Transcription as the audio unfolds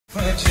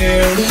What's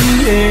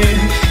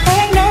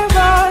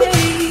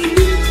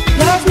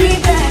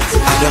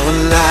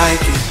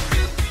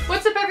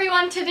up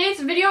everyone? Today's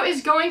video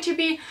is going to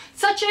be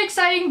such an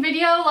exciting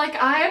video. Like,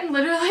 I am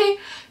literally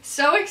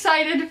so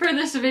excited for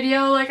this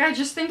video. Like, I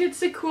just think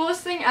it's the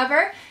coolest thing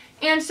ever.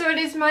 And so it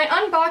is my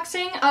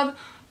unboxing of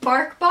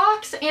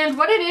BarkBox, and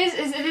what it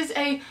is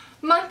a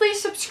monthly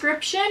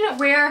subscription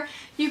where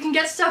you can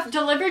get stuff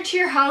delivered to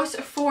your house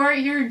for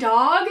your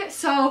dog.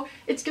 So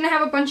it's gonna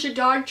have a bunch of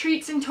dog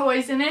treats and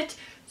toys in it.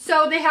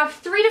 So they have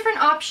 3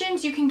 different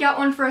options. You can get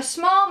one for a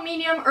small,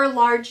 medium, or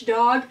large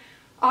dog.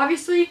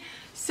 Obviously,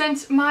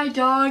 since my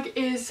dog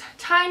is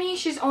tiny,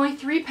 she's only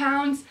 3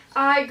 pounds,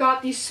 I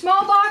got the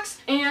small box,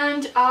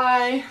 and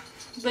I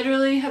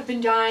literally have been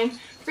dying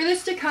for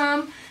this to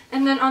come.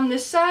 And then on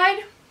this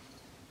side,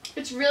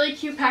 it's really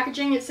cute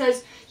packaging. It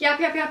says yap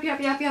yap yap yap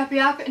yap yap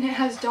yap, and it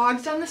has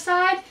dogs on the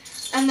side.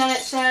 And then it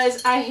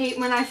says, I hate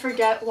when I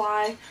forget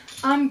why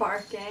I'm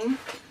barking.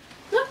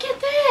 Look at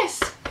this!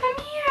 Come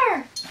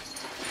here!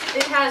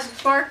 It has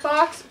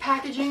BarkBox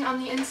packaging on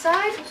the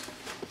inside,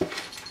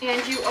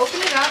 and you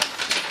open it up.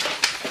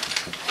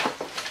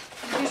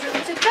 It's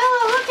like,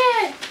 Bella,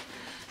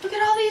 look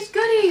at all these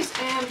goodies,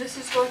 and this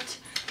is what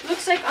it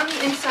looks like on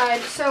the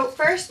inside. So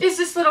first is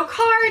this little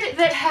card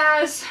that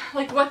has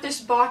like what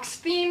this box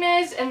theme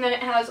is, and then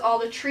it has all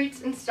the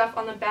treats and stuff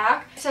on the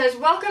back. It says,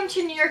 welcome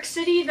to New York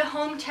City, the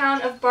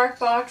hometown of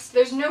BarkBox.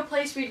 There's no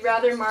place we'd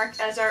rather mark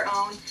as our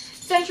own.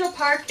 Central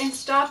Park, and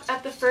stop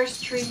at the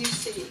first tree you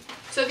see.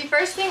 So the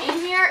first thing in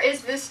here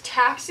is this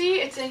taxi.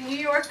 It's a New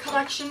York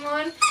collection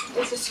one.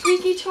 It's a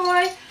squeaky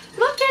toy.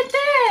 Look at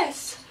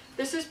this!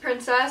 This is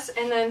Princess,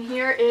 and then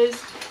here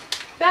is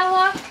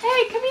Bella.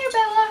 Hey, come here,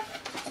 Bella.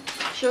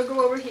 She'll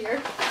go over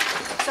here.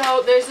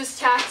 So there's this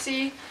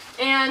taxi,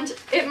 and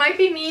it might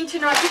be mean to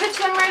not give it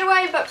to him right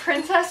away, but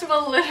Princess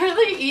will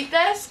literally eat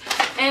this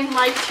in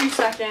like 2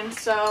 seconds.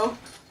 So,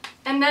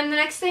 and then the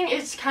next thing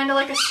is kind of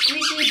like a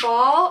squeaky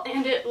ball,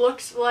 and it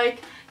looks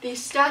like the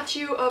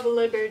Statue of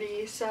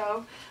Liberty.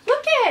 So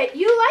look it,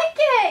 you like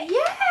it?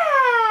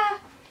 Yeah,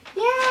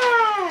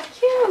 yeah,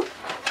 cute.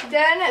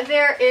 Then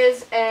there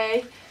is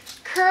a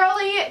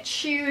Curly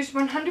Chews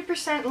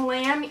 100%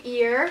 lamb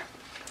ear.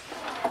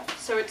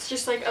 So it's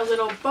just like a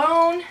little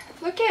bone.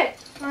 Look it.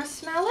 Want to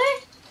smell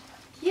it?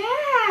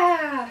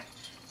 Yeah.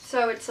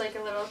 So it's like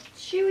a little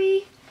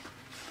chewy.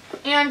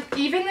 And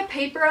even the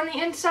paper on the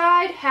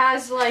inside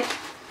has like,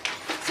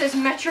 it says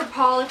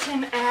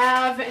Metropolitan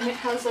Ave, and it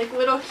has like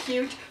little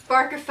cute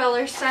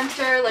Barkefeller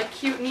Center, like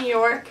cute New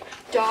York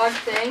dog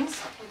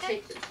things. And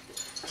take the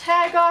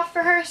tag off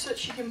for her so that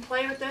she can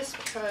play with this,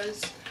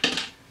 because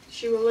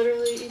she will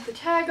literally eat the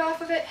tag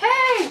off of it.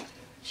 Hey!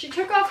 She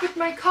took off with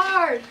my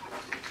card.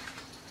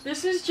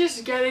 This is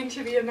just getting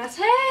to be a mess.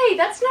 Hey,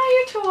 that's not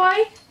your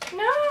toy.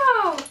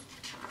 No.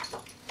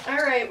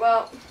 Alright,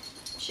 well,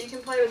 she can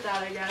play with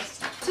that, I guess.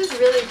 This is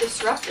really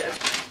disruptive.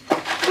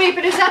 Wait,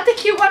 but is that the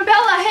cute one?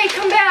 Bella, hey,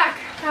 come back.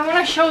 I want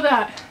to show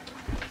that.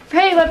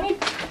 Hey, let me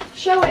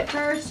show it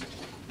first.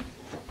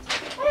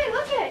 Hey,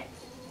 look it.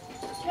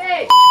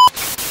 Okay.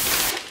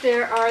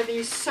 There are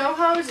these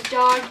Soho's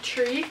dog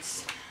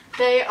treats.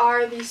 They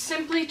are the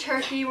Simply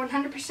Turkey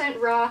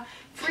 100% raw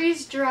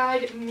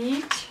freeze-dried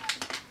meat.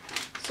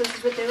 So this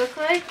is what they look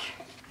like.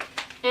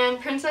 And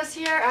Princess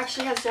here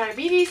actually has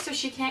diabetes, so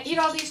she can't eat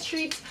all these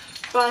treats,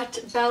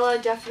 but Bella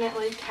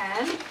definitely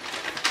can.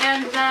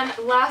 And then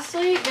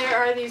lastly, there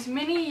are these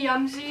mini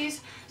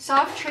Yumsies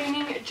soft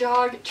training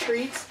jog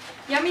treats.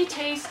 Yummy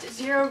taste,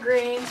 0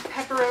 grains,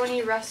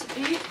 pepperoni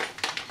recipe.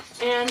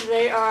 And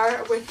they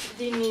are with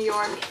the New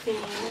York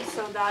theme,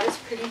 so that is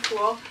pretty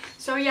cool.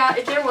 So yeah,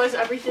 there was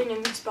everything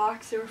in this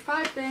box. There were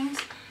 5 things.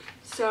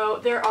 So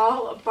they're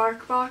all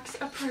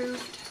BarkBox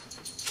approved.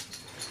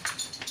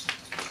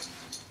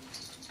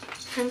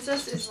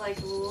 Princess is like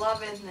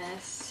loving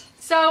this.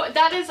 So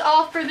that is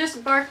all for this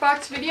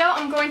BarkBox video.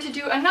 I'm going to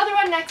do another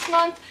one next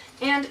month,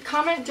 and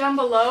comment down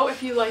below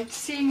if you liked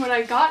seeing what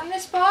I got in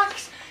this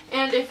box,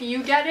 and if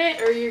you get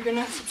it or you're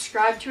gonna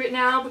subscribe to it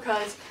now,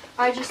 because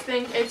I just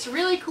think it's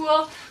really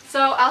cool.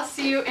 So I'll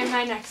see you in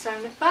my next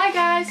one. Bye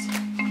guys!